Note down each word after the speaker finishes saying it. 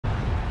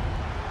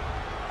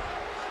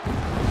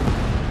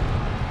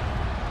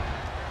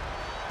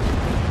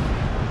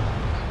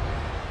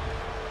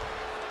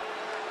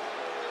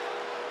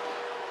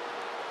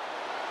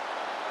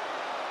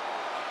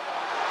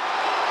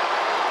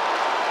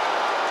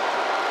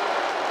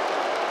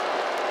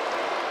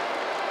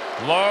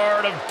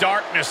Lord of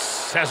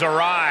Darkness has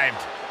arrived.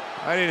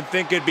 I didn't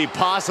think it'd be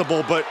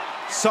possible, but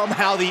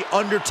somehow the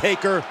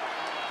Undertaker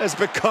has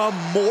become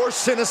more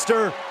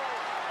sinister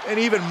and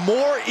even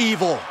more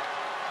evil.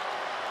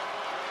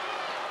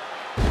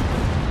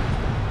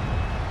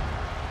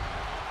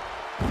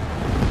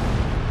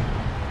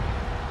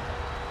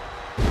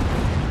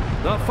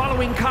 The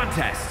following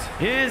contest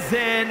is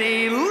an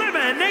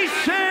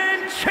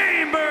Elimination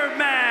Chamber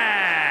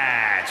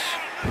match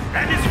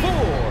and is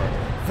for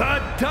the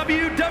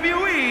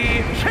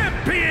WWE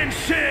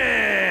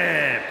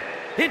Championship.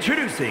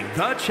 Introducing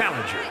the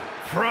challenger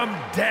from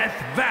Death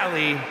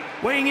Valley,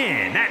 weighing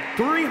in at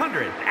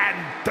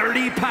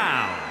 330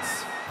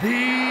 pounds,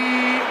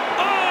 the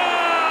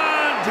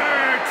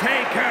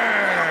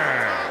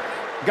Undertaker.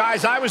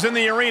 Guys, I was in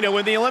the arena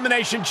when the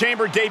Elimination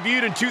Chamber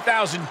debuted in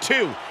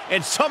 2002,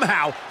 and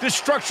somehow this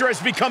structure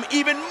has become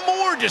even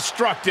more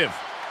destructive.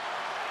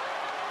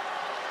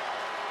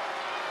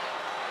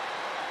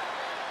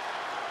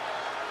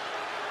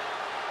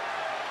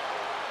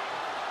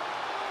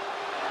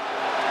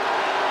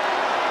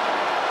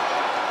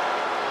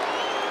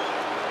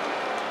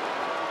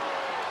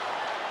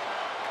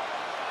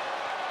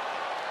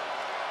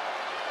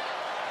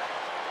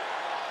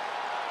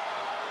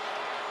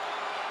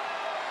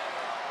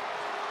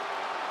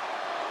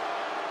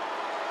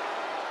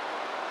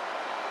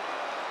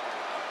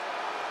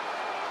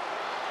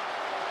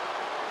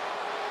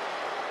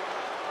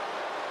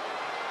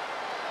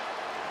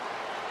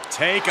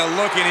 Take a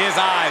look in his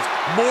eyes,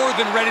 more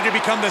than ready to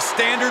become the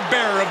standard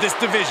bearer of this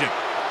division.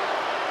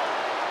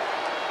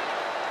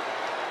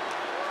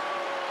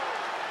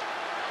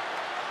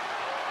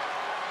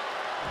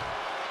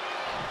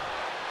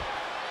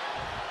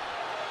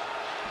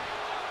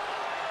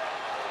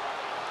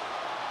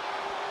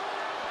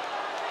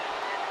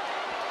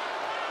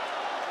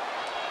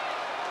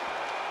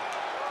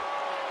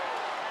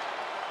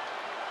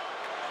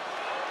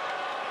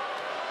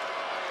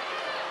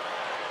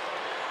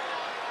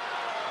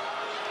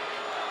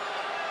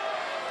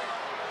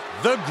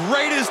 The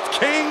greatest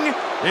king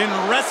in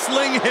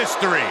wrestling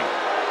history.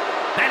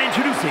 And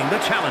introducing the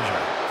challenger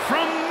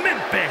from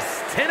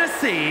Memphis,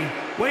 Tennessee,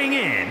 weighing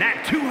in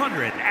at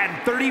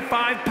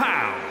 235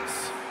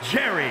 pounds,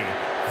 Jerry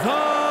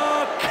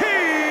the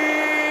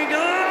King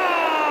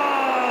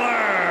Lawler.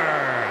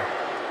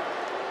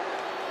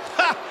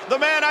 Ha! The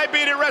man I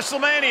beat at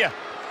WrestleMania.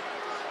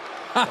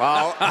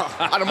 Well,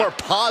 on a more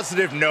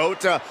positive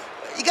note, you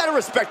gotta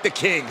respect the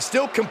king.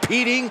 Still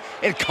competing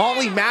and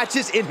calling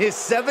matches in his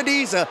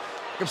 70s.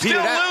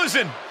 Still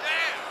losing.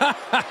 Why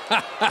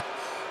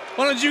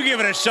don't you give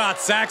it a shot,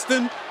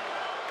 Saxton?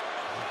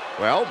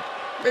 Well,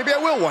 maybe I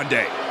will one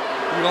day.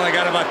 You've only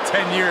got about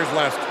 10 years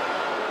left.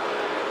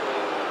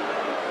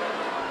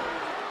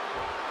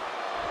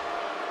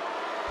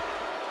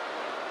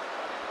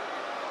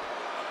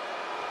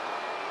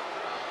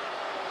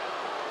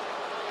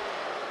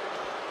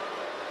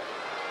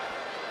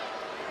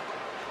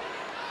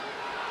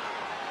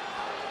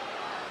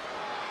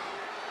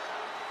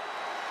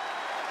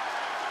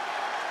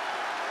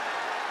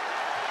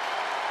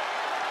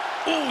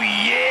 Oh,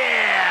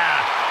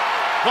 yeah!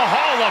 The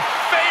Hall of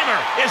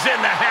Famer is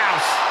in the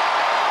house.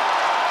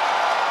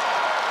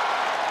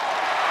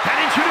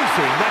 And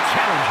introducing the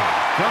challenger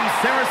from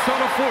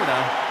Sarasota, Florida,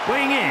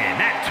 weighing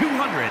in at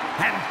 239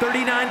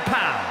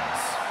 pounds,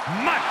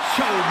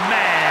 Macho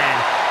Man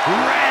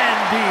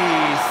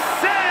Randy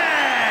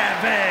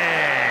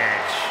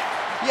Savage.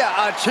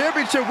 Yeah, a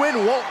championship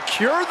win won't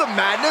cure the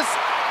madness.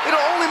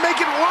 It'll only make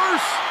it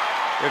worse.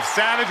 If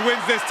Savage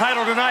wins this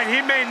title tonight, he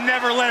may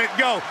never let it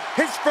go.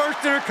 His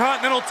first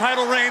Intercontinental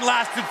title reign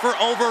lasted for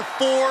over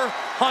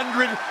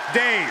 400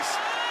 days.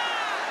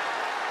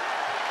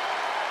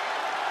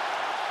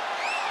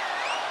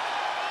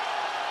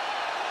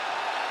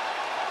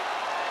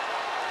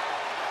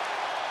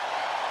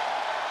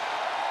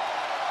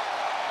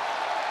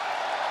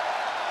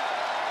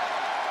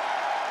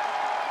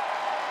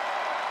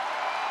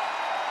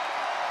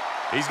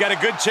 He's got a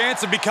good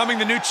chance of becoming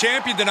the new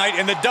champion tonight,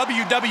 and the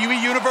WWE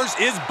Universe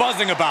is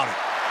buzzing about it.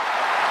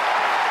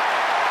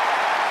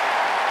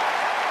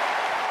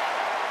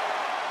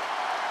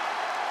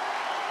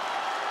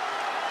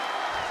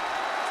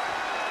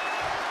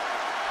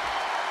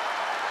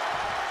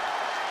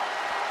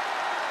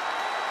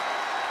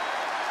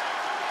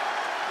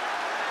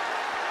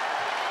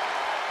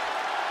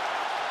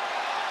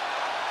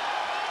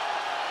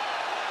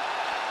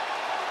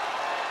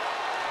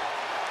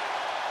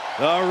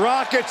 The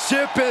rocket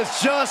ship is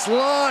just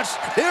launched.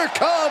 Here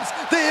comes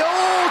the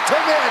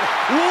Ultimate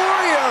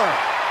Warrior.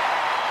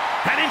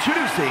 And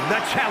introducing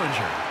the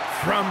challenger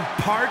from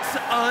parts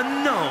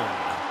unknown,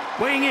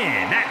 weighing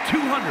in at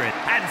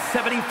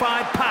 275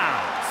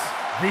 pounds,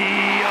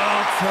 the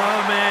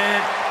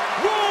Ultimate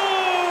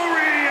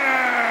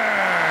Warrior.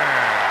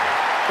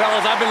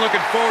 Fellas, I've been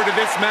looking forward to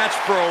this match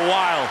for a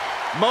while,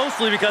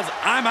 mostly because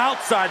I'm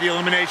outside the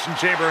Elimination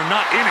Chamber and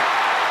not in it.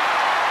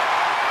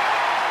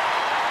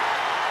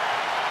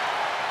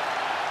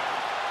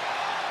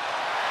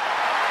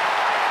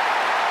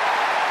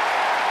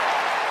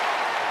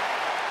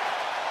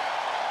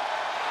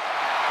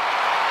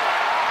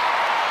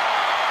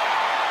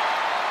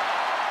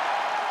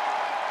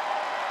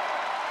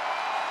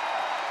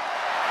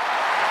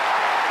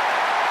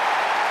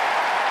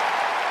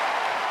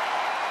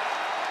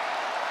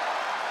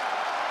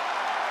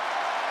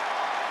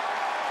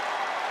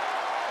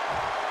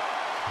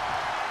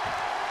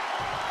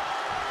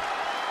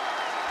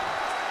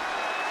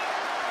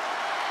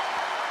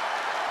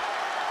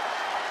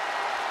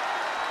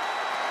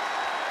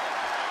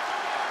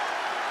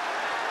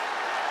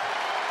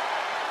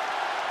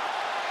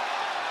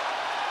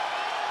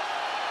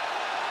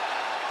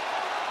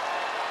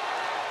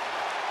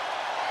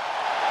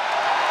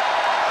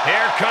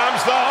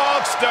 comes the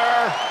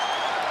Hulkster.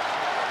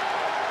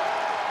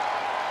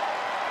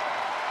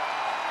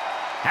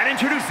 And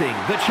introducing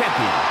the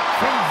champion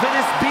from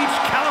Venice Beach,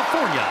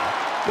 California,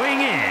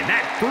 weighing in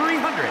at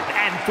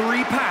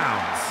 303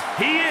 pounds,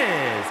 he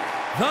is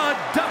the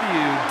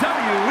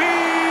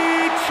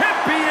WWE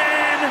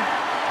Champion,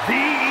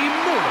 the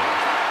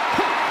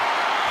Immortal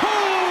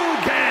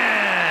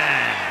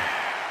Hogan!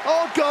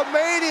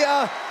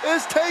 Hulkamania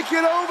is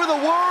taking over the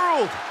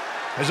world!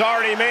 Has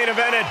already main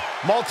evented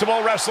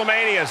multiple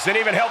WrestleManias and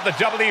even held the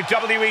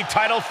WWE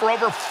title for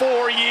over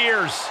 4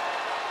 years.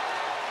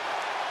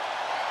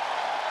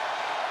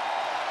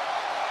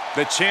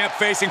 The champ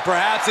facing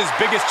perhaps his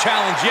biggest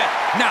challenge yet.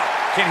 Now,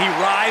 can he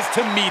rise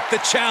to meet the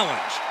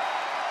challenge?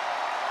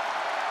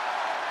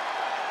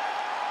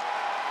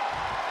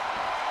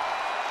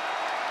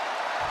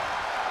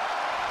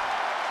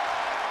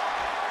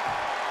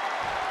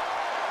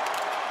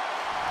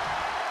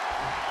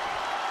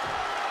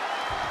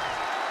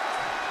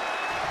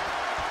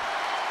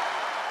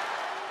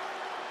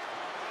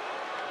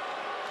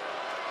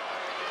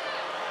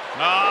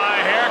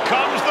 Here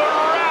comes the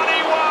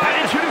Rowdy one. And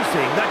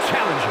introducing the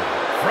challenger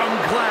from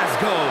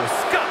Glasgow,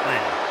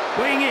 Scotland,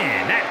 weighing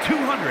in at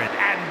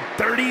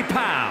 230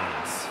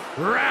 pounds,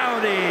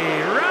 Roddy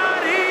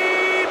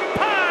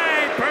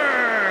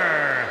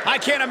Piper! I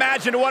can't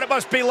imagine what it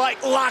must be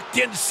like locked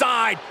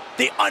inside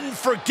the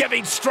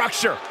unforgiving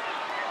structure.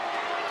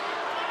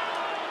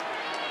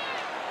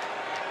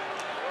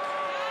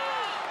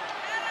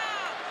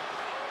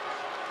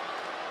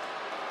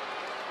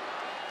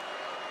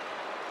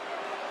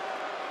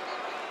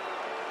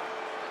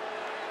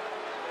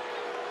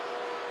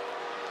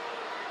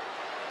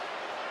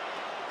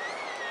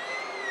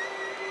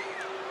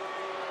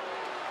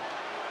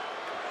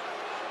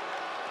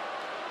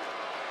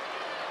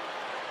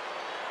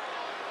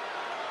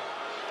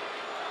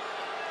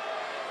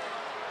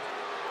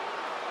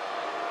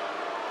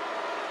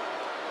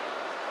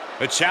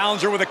 The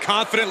challenger with a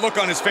confident look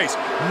on his face,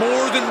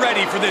 more than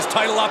ready for this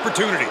title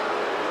opportunity.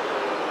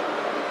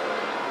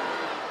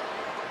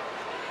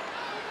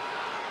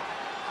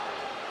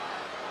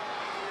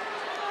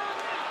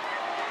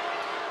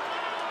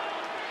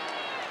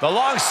 The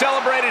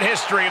long-celebrated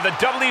history of the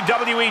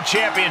WWE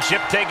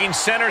Championship taking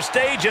center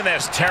stage in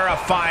this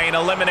terrifying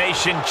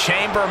Elimination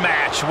Chamber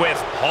match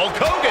with Hulk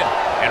Hogan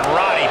and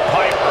Roddy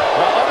Piper.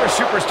 While other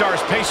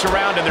superstars pace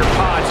around in their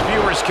pods,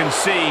 viewers can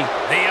see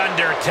The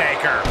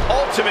Undertaker,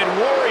 Ultimate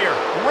Warrior,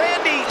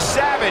 Randy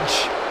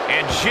Savage,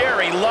 and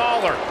Jerry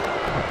Lawler.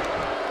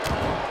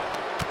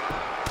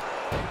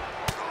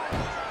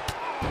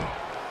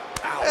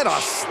 And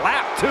a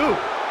slap, too.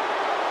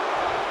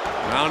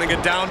 Mounting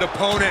a downed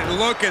opponent, and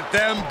look at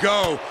them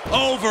go.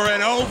 Over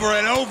and over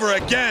and over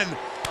again.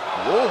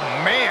 Oh,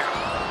 man.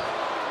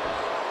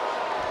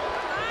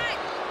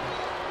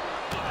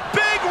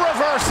 Big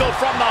reversal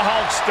from the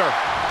Hulkster.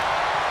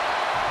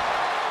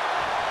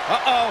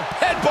 Uh-oh,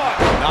 headbutt.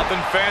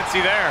 Nothing fancy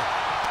there.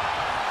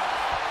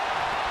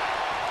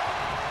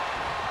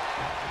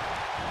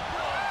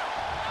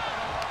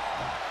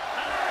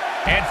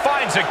 And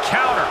finds a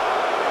counter.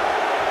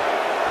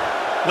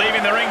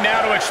 Leaving the ring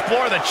now to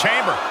explore the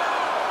chamber.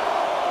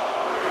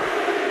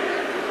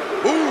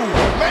 Ooh,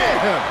 man.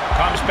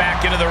 Comes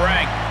back into the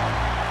ring.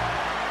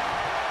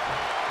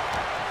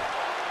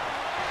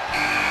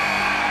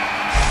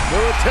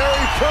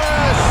 Military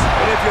press.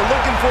 And if you're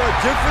looking for a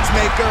difference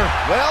maker,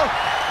 well,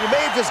 you may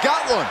have just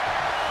got one.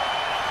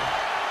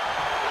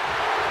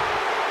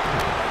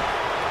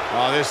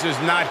 Oh, this is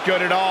not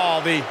good at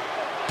all. The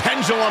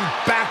pendulum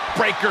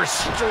backbreaker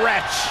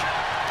stretch.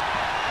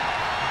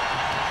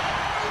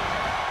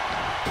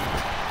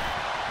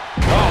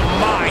 Oh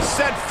my,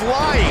 sent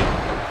flying.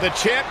 The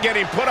champ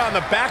getting put on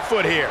the back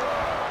foot here.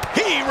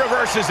 He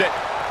reverses it.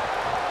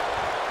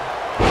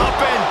 Up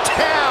and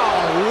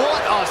down.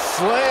 What a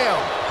slam.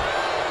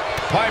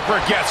 Piper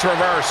gets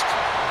reversed.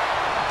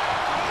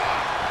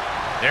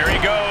 There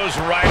he goes,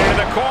 right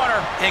into the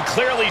corner, and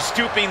clearly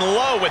stooping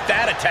low with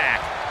that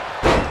attack.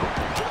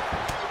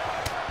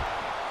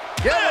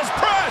 Yes,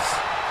 press!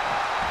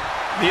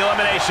 The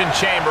Elimination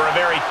Chamber, a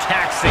very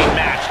taxing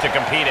match to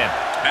compete in.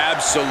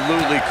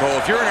 Absolutely, Cole.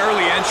 If you're an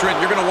early entrant,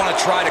 you're going to want to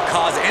try to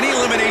cause any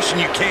elimination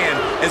you can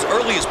as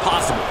early as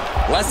possible.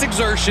 Less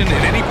exertion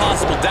and any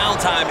possible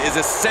downtime is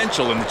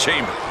essential in the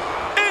chamber.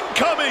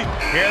 Incoming!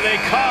 Here they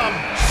come,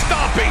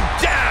 stomping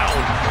down!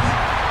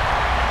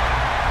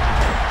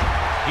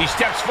 He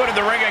steps foot in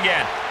the ring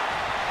again.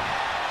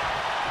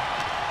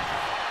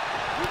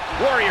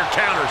 Warrior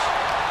counters.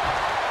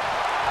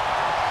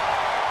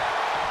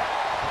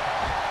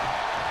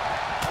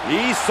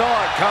 He saw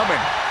it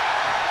coming.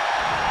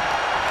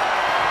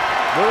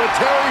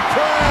 Military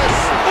press.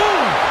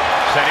 Ooh!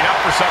 Setting up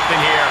for something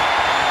here.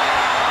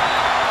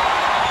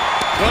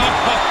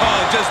 Oh,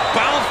 just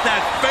bounced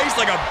that face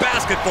like a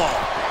basketball.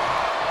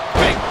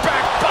 Big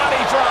back body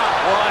drop.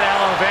 What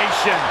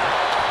elevation.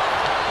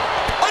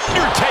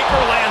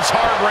 Undertaker lands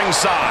hard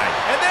ringside.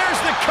 And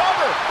there's the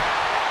cover.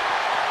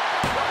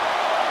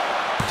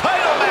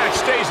 Title match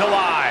stays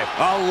alive.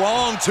 A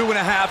long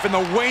 2.5 in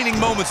the waning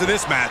moments of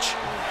this match.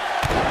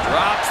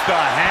 Drops the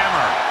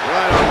hammer.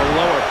 Right on the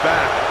lower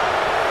back.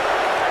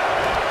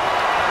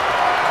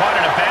 Caught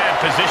in a bad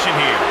position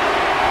here.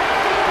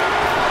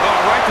 Oh,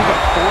 right to the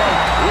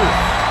throat. Ooh.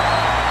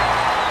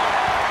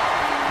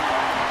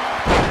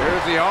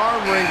 There's the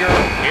arm wringer.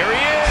 Here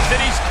he is,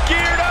 and he's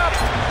geared up.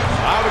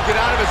 I would get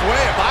out of his way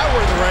if I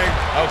were in the ring.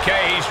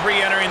 Okay, he's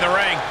re-entering the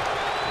ring.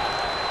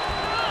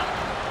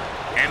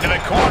 Into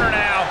the corner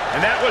now, and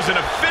that was an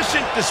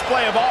efficient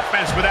display of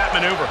offense with that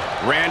maneuver.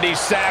 Randy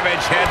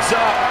Savage heads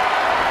up.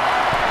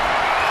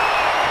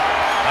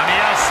 On the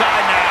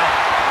outside now.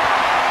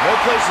 No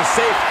place is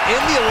safe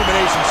in the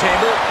Elimination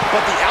Chamber,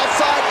 but the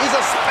outside is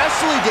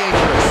especially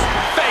dangerous.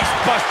 Face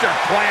buster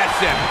plants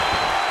him.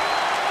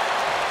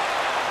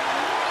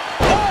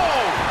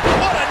 Oh,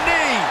 what a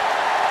knee!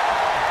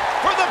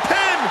 For the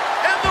pin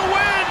and the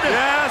win!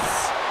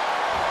 Yes!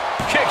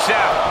 Kicks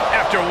out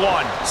after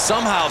one.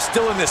 Somehow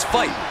still in this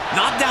fight.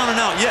 Not down and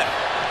out yet.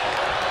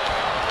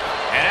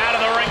 And out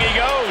of the ring he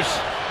goes.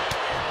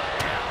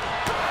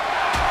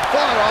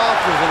 Fought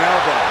off with an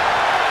elbow.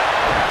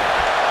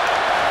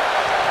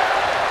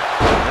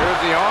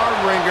 There's the arm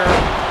wringer.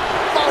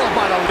 Followed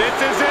by the... This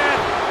is it!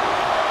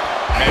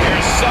 And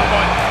here's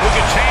someone who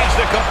can change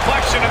the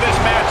complexion of this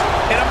match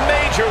in a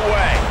major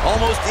way.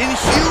 Almost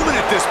inhuman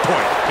at this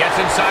point. Gets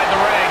inside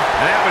the ring,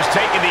 and that was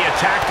taking the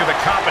attack to the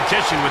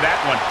competition with that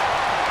one.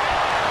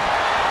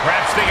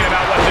 Perhaps thinking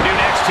about what to do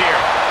next here.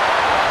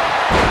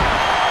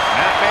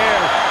 Not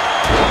there.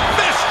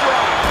 Fist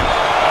drop.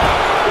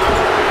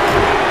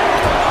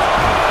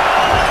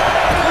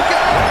 Look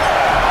out!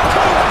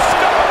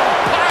 Tombstone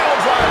pile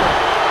driver.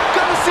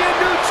 Gonna see a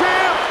new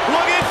champ!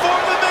 Looking for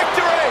the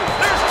victory.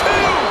 There's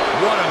two.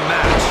 What a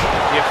match.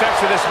 The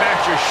effects of this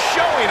match are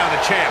showing on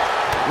the champ.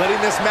 Letting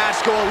this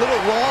match go a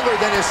little longer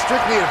than is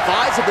strictly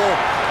advisable.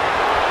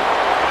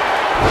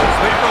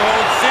 Sleeper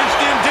hold cinched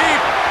in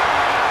deep.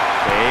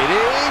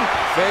 Fading,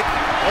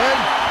 and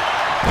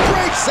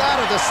breaks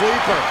out of the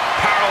sleeper.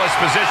 Powerless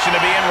position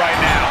to be in right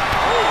now.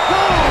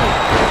 Boom!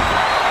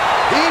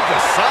 Deep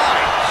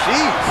aside,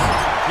 jeez.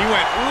 He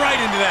went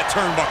right into that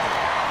turnbuckle.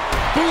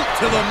 Boot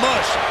to the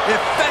mush.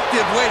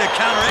 Effective way to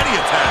counter any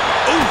attack.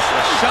 Oof,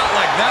 a shot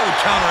like that would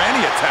counter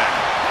any attack.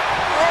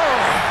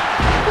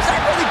 Was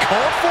that really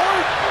called for?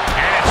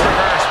 And it's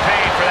reverse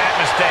pain for that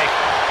mistake.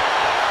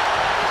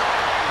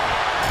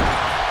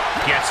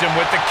 Gets him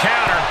with the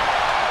counter.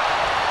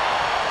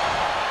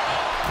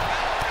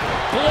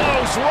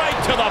 Blows right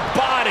to the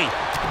body.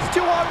 It's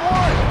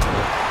 2-on-1.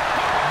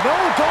 No,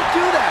 don't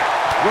do that.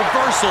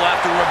 Reversal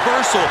after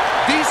reversal.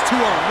 These two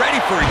are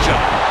ready for each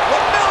other.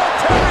 The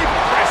military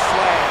press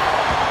slam.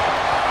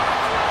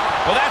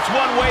 Well, that's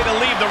one way to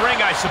leave the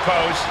ring, I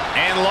suppose.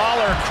 And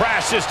Lawler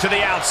crashes to the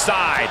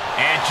outside.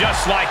 And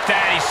just like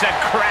that, he sent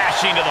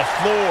crashing to the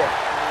floor.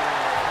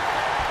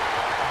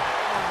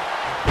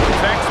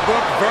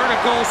 Textbook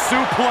vertical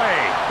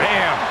suplex.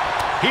 Bam.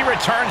 He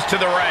returns to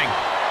the ring.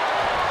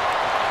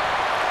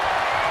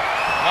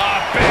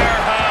 Bear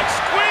hug,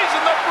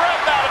 squeezing the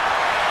breath out of...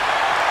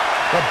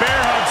 The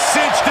bear hug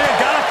cinched in.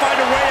 Gotta find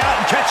a way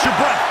out and catch your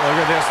breath. Look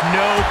at this,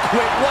 no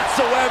quit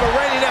whatsoever,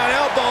 raining down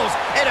elbows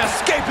and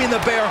escaping the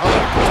bear hug.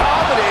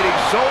 Dominating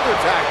shoulder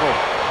tackle.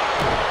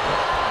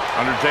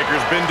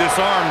 Undertaker's been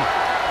disarmed.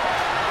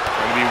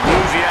 Gonna be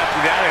woozy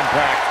after that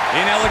impact.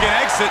 Inelegant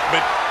exit,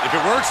 but if it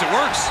works, it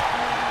works.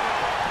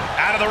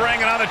 Out of the ring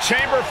and on the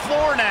chamber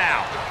floor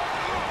now.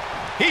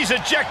 He's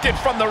ejected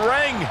from the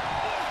ring.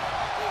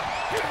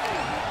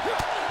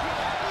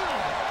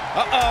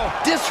 Uh-oh.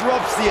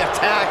 Disrupts the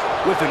attack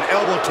with an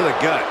elbow to the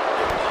gut.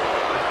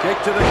 Kick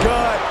to the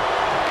gut.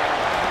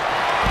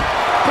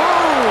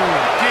 Boom!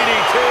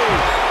 DDT.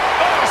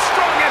 Oh,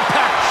 strong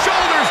impact.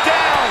 Shoulders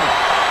down.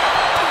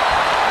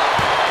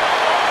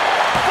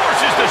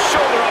 Forces the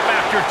shoulder up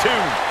after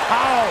two.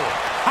 How?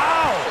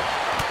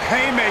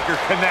 Haymaker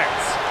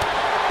connects.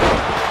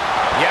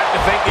 You have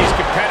to think these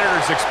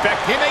competitors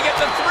expect he may get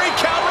the 3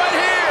 count right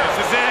here. This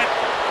is it.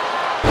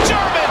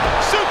 German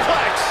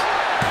suplex.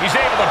 He's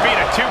able to beat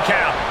a 2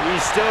 count.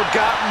 He's still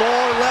got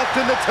more left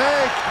in the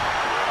tank.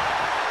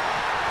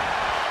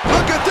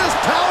 Look at this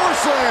power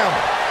slam.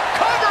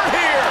 Cover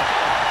here.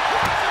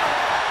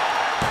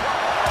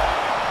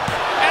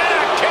 And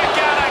a kick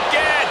out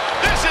again.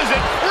 This is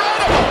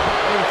incredible.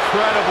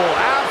 Incredible.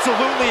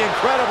 Absolutely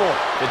incredible.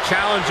 The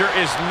challenger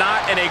is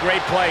not in a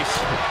great place.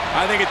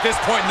 I think at this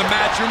point in the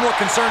match, you're more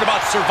concerned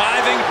about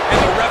surviving and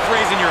the ref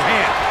raising your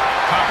hand.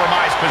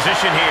 Compromised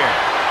position here.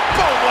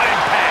 Boom, what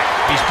impact.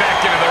 He's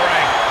back into the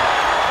ring.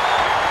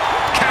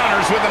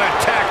 Counters with an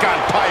attack on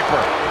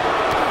Piper.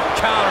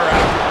 Counter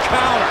after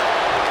counter.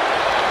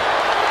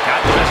 Got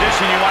the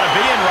position you want to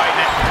be in right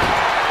now.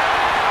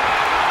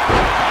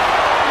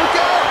 Look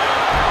out.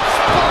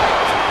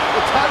 Spiked.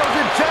 The title's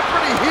in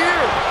jeopardy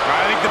here.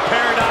 I think the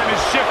paradigm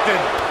has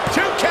shifted. 2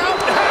 count.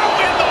 How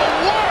in the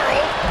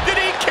world did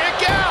he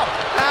kick out?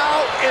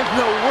 How in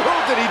the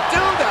world did he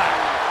do that?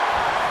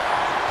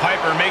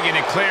 Piper making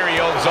it clear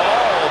he owes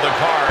all the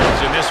cards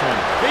in this one.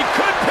 He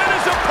could pin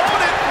his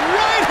opponent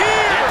right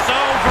here. It's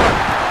over.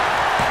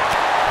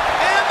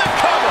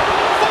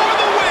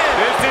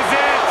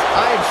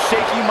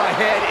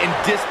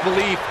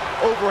 disbelief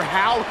over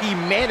how he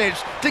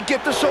managed to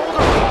get the shoulder.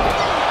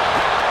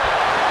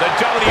 The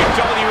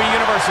WWE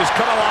Universe has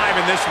come alive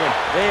in this one.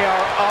 They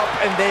are up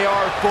and they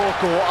are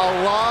vocal. A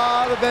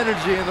lot of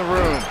energy in the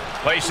room.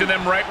 Placing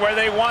them right where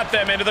they want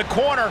them, into the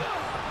corner.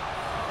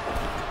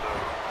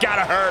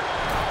 Gotta hurt.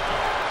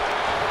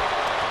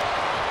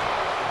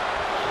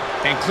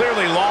 And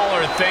clearly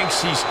Lawler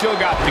thinks he's still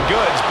got the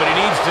goods, but he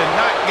needs to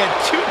not get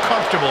too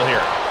comfortable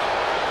here.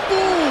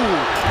 Ooh!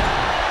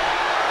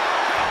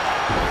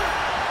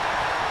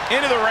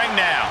 Into the ring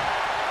now.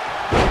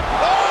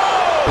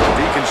 Oh!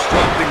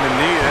 Deconstructing the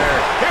knee there.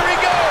 Here he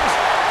goes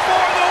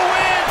for the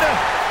win.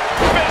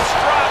 Fist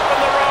drop from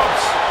the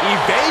ropes.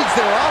 Evades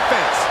their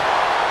offense.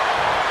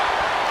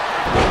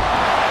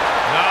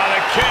 Now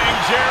the king,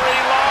 Jerry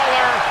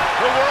Lawler,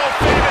 the world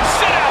famous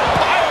sit-out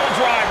pile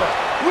driver.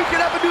 We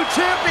could have a new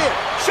champion.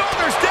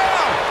 Shoulders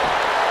down.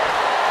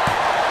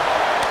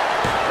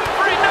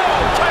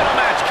 Title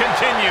match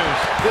continues.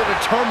 The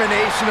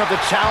determination of the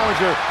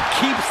challenger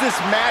keeps this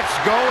match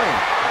going.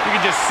 You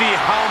can just see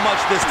how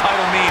much this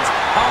title means,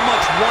 how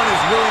much one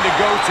is willing to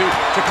go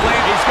to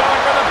claim. He's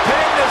going for the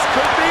pin. This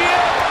could be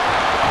it.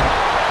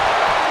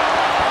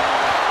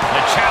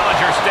 The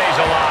challenger stays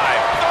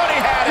alive. Thought he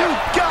had it. You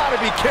gotta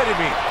be kidding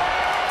me.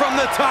 From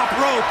the top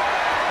rope.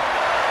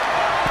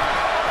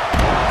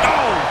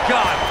 Oh,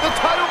 God. The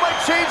title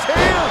might change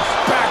hands.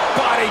 Back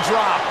body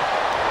drop.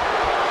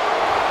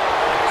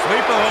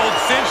 Sleeper hold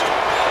cinched.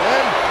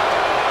 And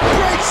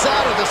breaks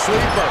out of the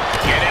sleeper.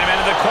 Getting him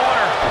into the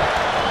corner.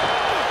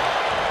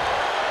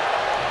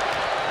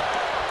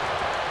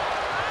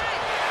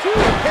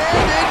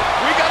 Two-handed.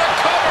 We got a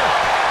cover.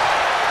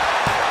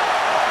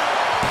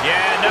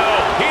 Yeah, no.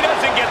 He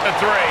doesn't get the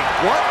three.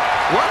 What?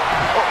 What?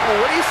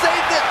 What do you say?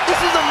 This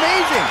is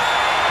amazing.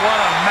 What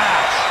a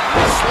match.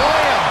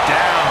 Slam.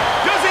 Down.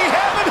 Does he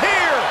have it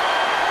here?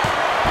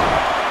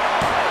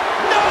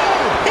 No!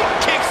 He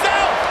kicks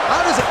out.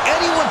 How does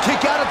anyone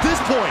kick out at this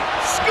point?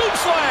 Scoop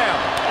slam.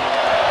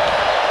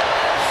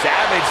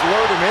 Savage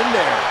lured him in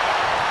there.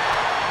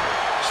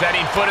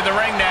 Setting foot in the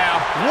ring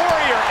now.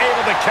 Warrior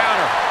able to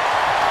counter.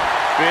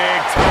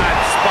 Big time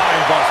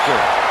spine buster.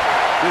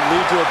 Could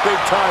lead to a big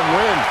time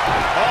win.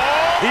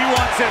 Oh! He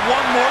wants it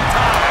one more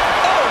time.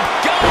 Oh,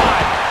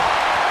 God!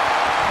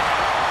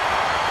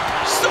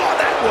 Saw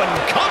that one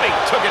coming.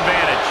 Took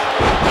advantage.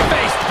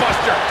 Face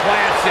buster.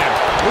 Plants him.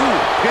 Ooh,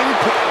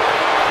 pinpoint.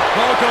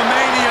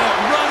 Hulkamania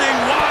running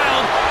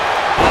wild.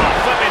 Oh,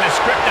 flipping the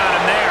script on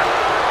him there.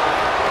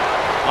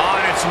 Oh,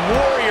 and it's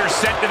Warrior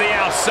sent to the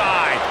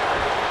outside.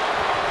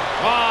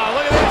 Oh,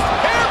 look at this.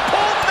 Hair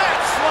pull net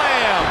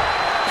slam.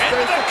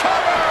 Into the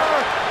cover.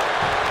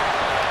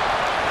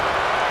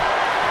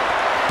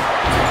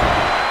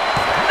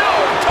 No,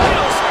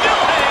 title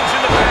still hangs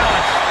in the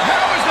balance.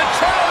 How is the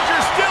challenger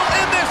still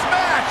in this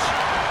match?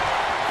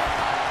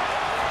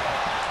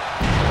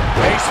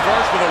 Face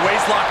first with a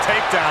waistlock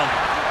takedown.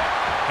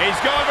 He's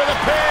going for the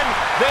pin.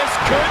 This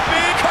could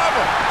be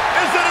cover.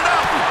 Is it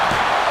enough?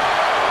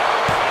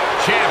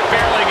 Champ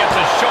barely gets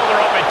his shoulder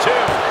up at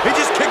two. He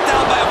just kicked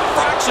out by a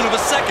fraction of a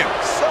second.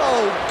 So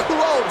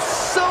close,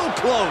 so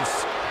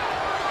close.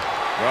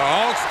 The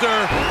Hulkster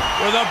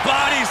with a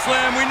body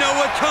slam. We know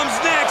what comes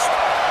next.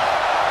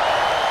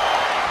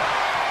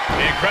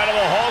 The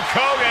incredible Hulk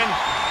Hogan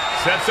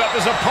sets up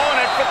his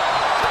opponent.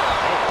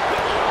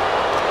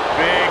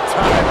 Big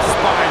time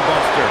spine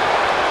buster.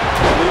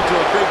 Lead to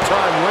a big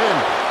time win.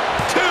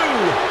 Two.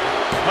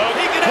 Oh,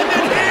 he can end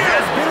it here.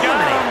 Has been Got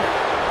him. eliminated.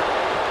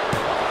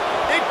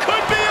 It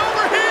could be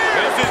over here.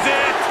 This is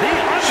it.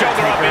 The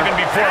Shoulder up even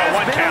before a has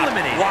one been count.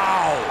 eliminated.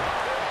 Wow.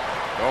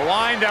 The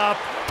wind up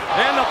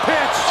and the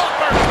pitch.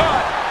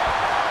 Uppercut.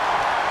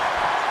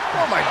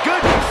 Oh my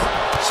goodness.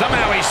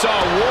 Somehow he saw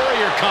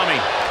Warrior coming.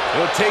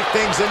 He'll take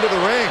things into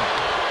the ring.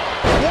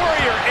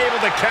 Warrior able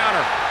to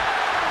counter.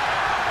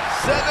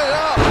 Setting it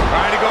up.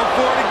 Trying to go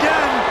for it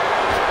again.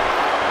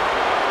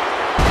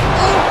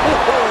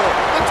 Oh,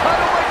 the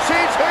title might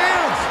change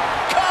hands.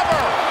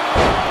 Cover.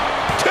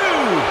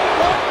 Two.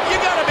 What? You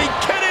gotta be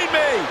kidding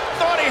me.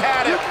 Thought he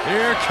had it.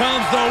 Here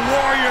comes the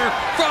Warrior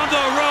from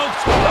the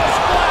ropes. The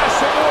splash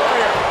of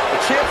Warrior. The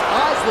champ's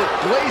eyes look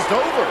glazed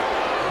over.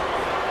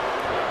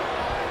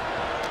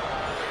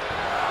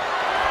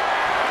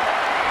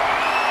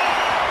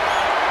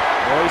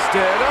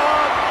 Hoisted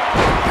up.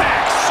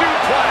 Back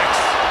suplex.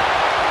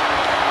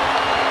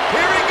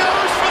 Here he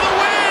goes for the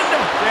win.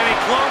 Then he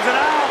closes it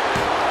out.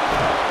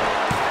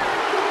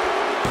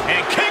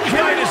 And King's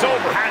night is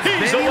over.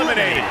 He's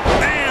eliminated.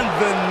 And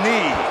the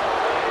knee.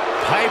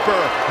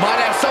 Piper might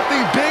have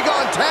something big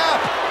on tap.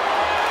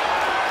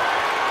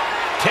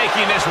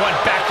 Taking this one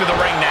back to the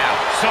ring now.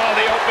 Saw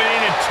the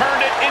opening and turned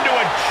it into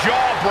a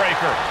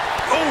jawbreaker.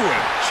 Oh, a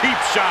cheap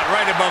shot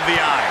right above the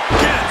eye.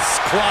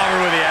 Gets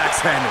clobbered with the axe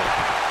handle.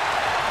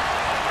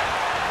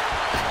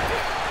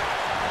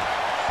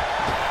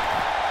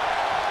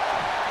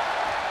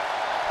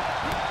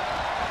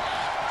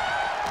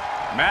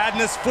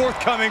 Madness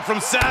forthcoming from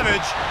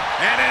Savage.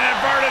 And an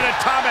inverted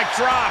atomic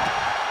drop.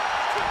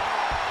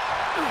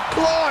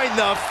 Clawing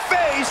the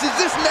face. Is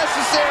this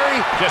necessary?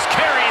 Just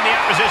carrying the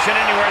opposition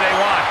anywhere they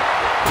want.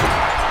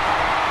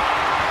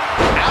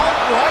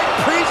 Outright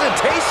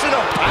presentation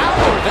of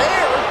power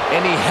there.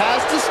 And he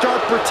has to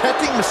start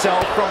protecting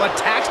himself from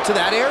attacks to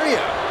that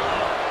area.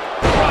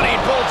 Running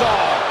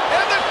bulldog.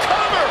 And the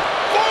cover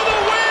for the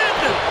win.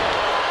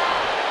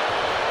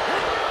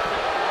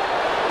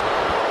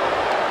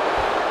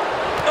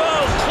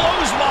 Oh,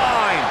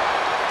 clothesline.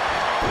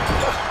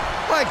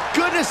 My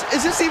goodness,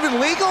 is this even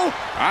legal?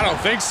 I don't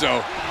think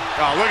so.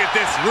 Oh, look at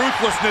this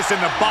ruthlessness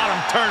in the bottom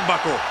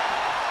turnbuckle.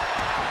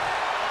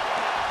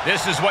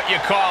 This is what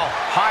you call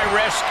high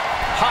risk,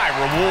 high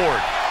reward.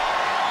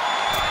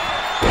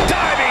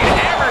 Diving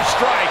hammer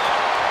strike.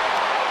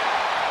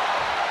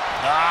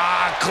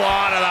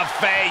 Claw to the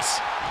face.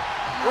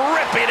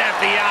 Ripping at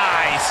the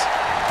eyes.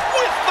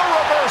 With the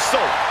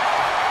reversal.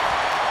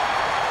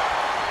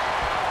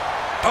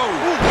 Oh,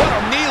 what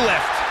a knee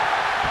lift.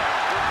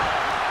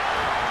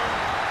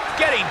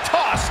 Getting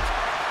tossed.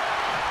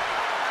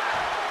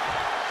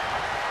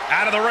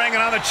 Out of the ring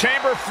and on the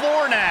chamber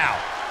floor now.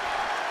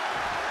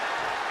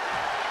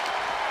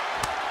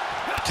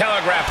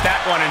 Telegraphed that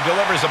one and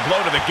delivers a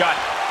blow to the gut.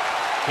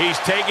 He's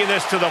taking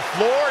this to the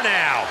floor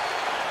now.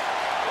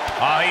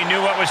 Oh, he knew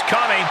what was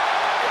coming.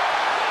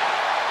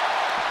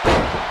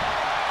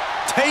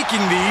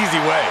 Taking the easy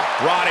way.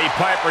 Roddy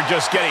Piper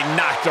just getting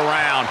knocked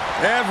around.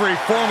 Every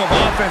form of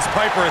offense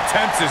Piper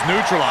attempts is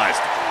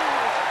neutralized.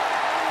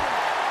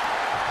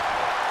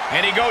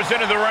 And he goes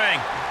into the ring.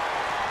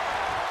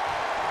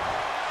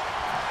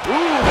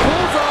 Ooh,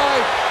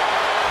 bullseye.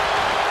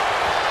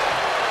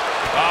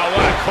 Oh,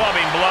 what a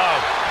clubbing blow.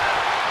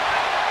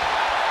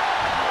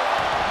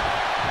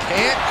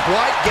 Can't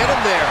quite get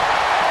him there.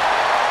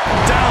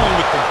 Down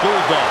with the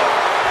bulldog.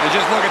 And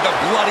just look at the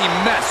bloody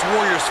mess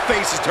Warrior's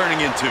face is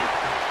turning into.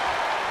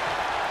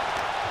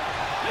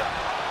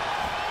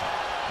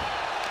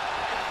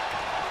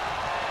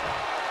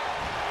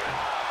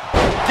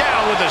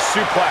 Down with a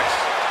suplex.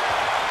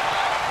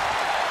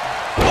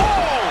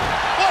 Oh,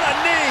 what a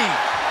knee.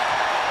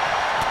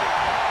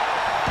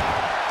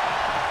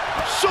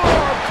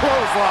 Sharp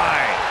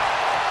clothesline.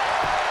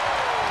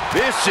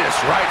 Vicious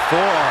right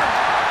forearm.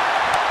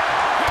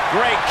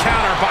 Great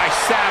counter by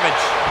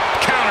Savage.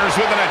 Counters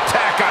with an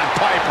attack on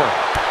Piper.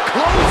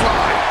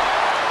 Clothesline.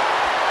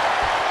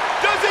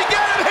 Does he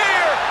get it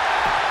here?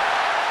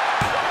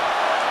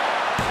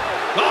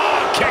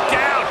 Oh, kicked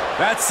out.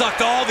 That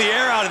sucked all the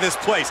air out of this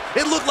place.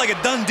 It looked like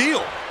a done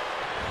deal.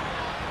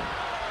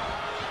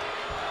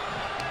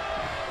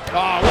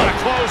 Oh, what a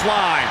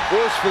clothesline.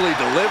 Forcefully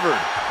delivered.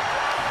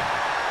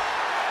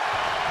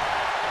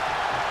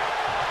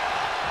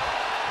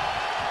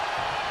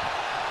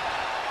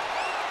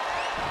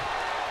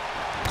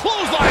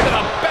 Clothesline to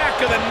the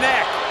back of the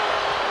neck.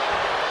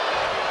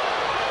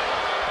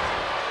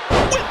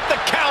 With the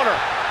counter.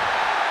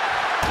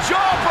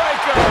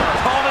 Jawbreaker.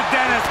 Call the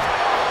dentist.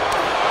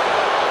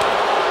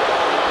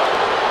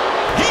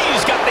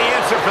 He's got the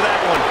answer for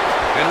that one.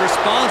 And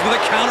responds with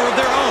a counter of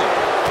their own.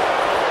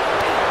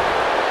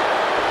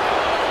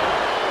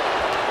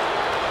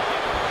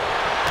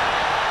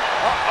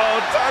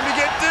 Uh-oh, time to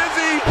get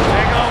dizzy.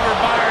 Take over,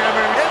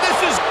 Byron. And this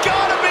has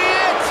got to be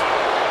it.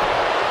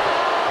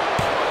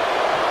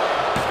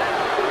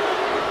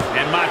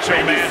 And Macho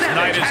Man's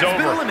night is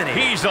over.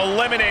 He's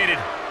eliminated.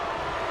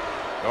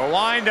 The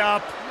wind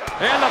up.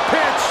 And the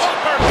pitch.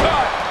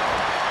 Uppercut.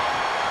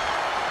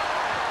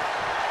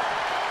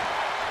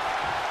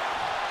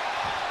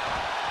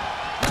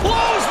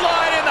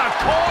 Clothesline in the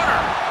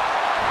corner.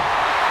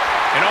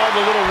 And all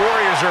the little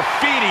warriors are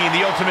feeding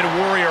the Ultimate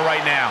Warrior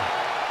right now.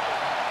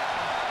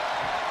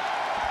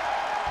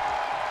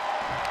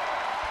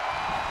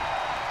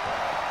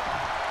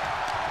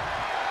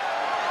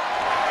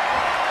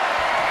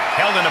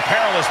 Held in a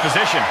perilous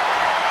position.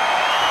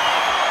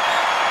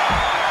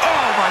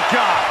 Oh, my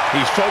God.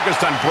 He's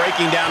focused on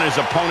breaking down his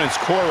opponent's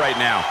core right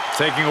now.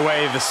 Taking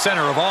away the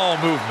center of all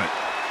movement.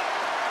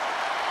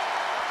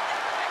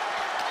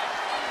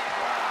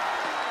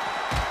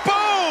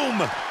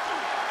 Boom!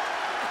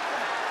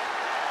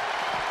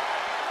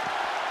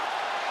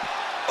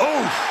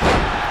 Oof.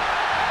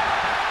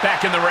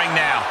 Back in the ring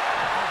now.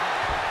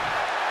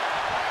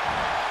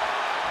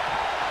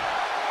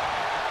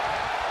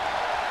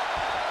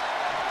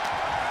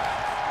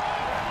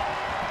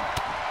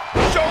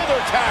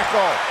 Shoulder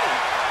tackle.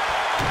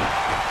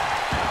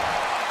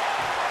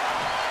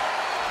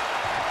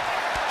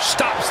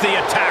 Stops the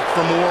attack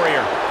from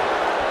Warrior.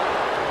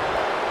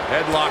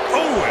 Headlock.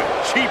 Oh,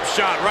 and cheap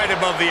shot right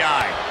above the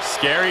eye.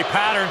 Scary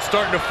pattern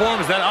starting to form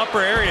as that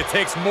upper area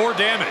takes more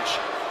damage.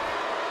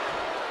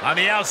 On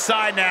the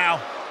outside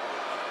now.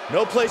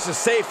 No place is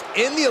safe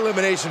in the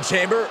Elimination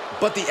Chamber,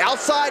 but the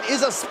outside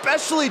is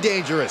especially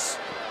dangerous.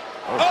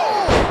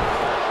 Oh!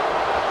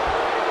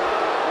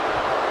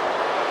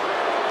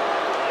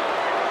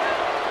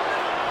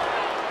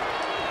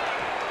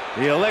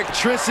 The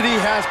electricity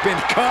has been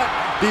cut.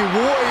 The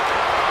Warrior.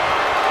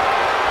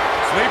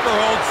 Sleeper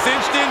hold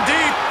cinched in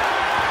deep.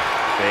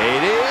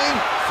 Fading.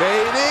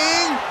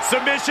 Fading.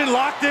 Submission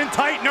locked in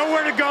tight,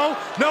 nowhere to go,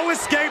 no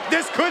escape.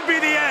 This could be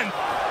the end.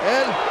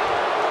 And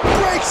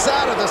breaks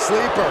out of the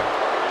sleeper.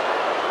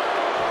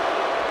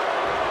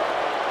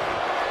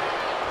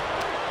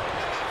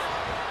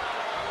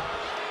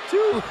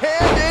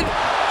 Two-handed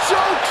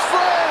choke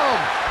slam.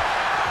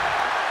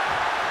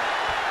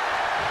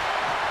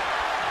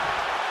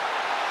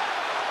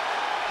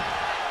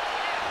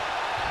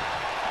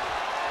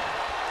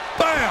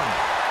 Bam!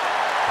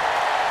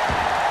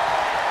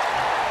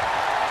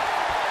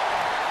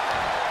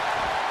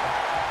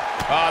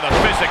 Oh, the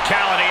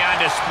physicality on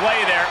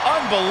display there.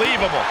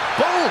 Unbelievable.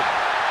 Boom!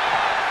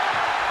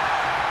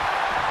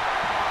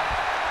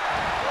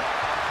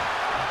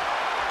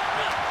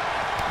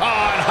 Oh,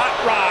 and Hot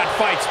Rod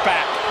fights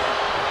back.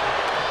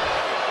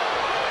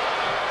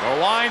 The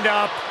wind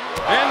up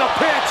and the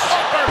pitch.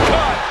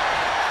 Uppercut.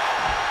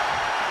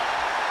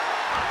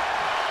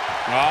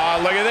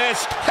 Oh, look at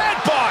this.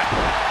 Headbutt.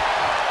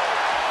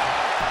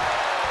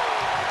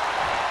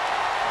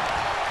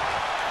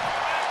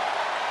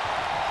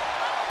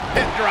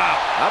 Hip drop.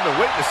 I've been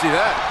waiting to see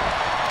that.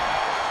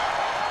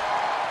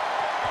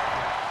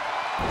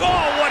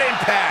 Oh, what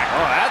impact.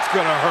 Oh, that's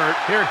gonna hurt.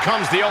 Here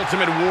comes the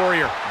Ultimate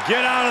Warrior.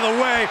 Get out of the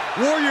way.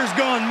 Warrior's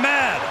gone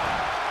mad.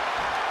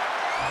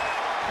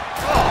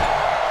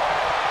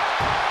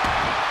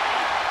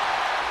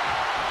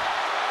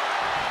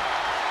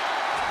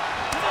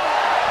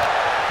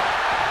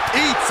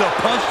 Eats a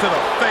punch to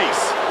the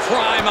face.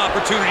 Prime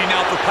opportunity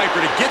now for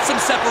Piper to get some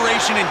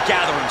separation and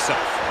gather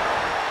himself.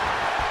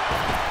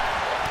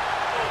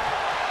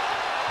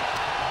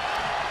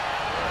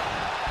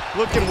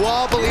 Looking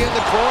wobbly in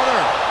the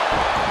corner.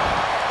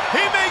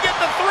 He may get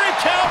the 3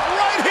 count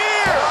right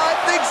here. I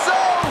think so.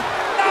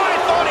 No, I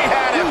thought he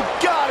had him. You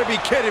gotta be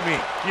kidding me.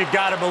 You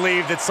gotta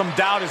believe that some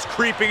doubt is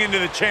creeping into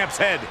the champ's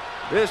head.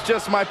 This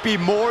just might be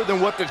more than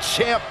what the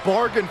champ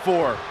bargained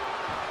for.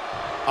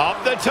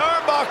 Up the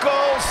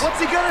turnbuckles. What's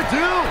he gonna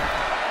do?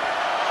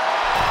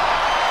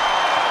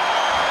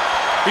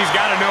 He's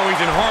gotta know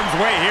he's in harm's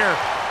way here.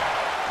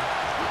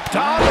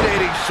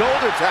 Dominating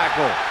shoulder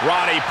tackle.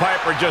 Roddy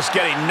Piper just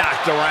getting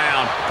knocked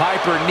around.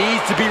 Piper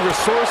needs to be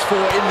resourceful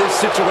in this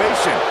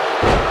situation.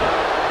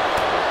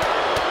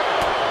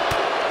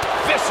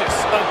 Vicious,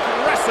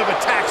 aggressive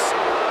attacks.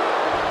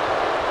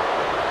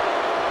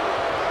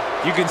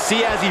 You can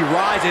see as he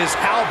rises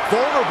how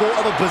vulnerable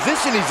of a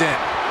position he's in.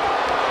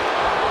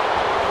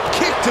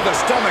 Kick to the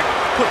stomach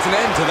puts an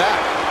end to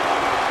that.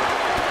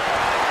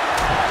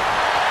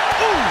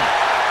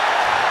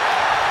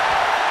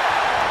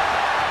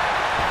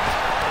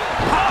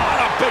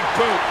 Big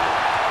boot.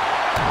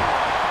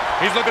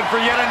 He's looking for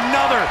yet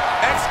another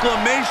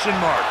exclamation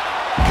mark.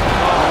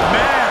 Oh,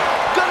 man.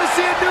 Gonna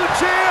see a new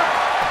champ.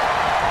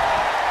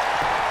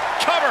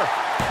 Cover.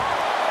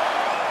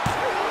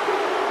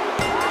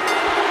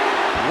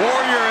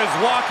 Warrior is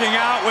walking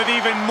out with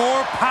even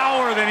more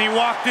power than he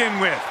walked in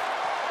with.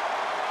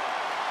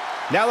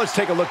 Now let's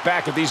take a look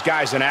back at these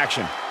guys in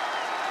action.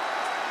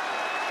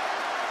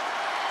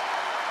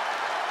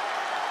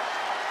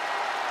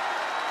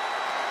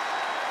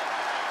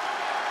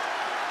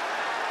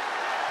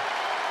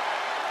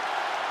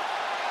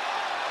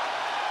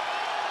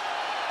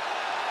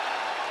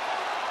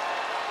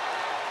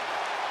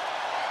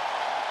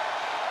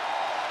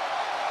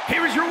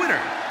 Here is your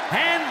winner,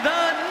 and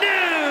the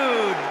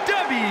new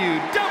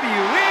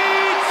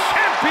WWE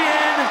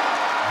Champion,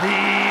 the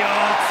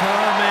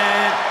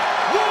Ultimate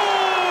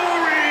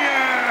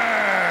Warrior!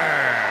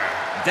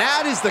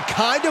 That is the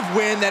kind of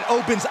win that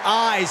opens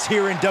eyes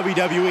here in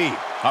WWE.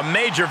 A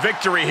major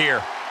victory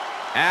here.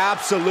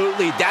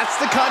 Absolutely. That's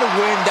the kind of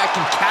win that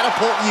can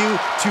catapult you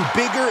to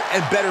bigger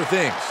and better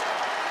things.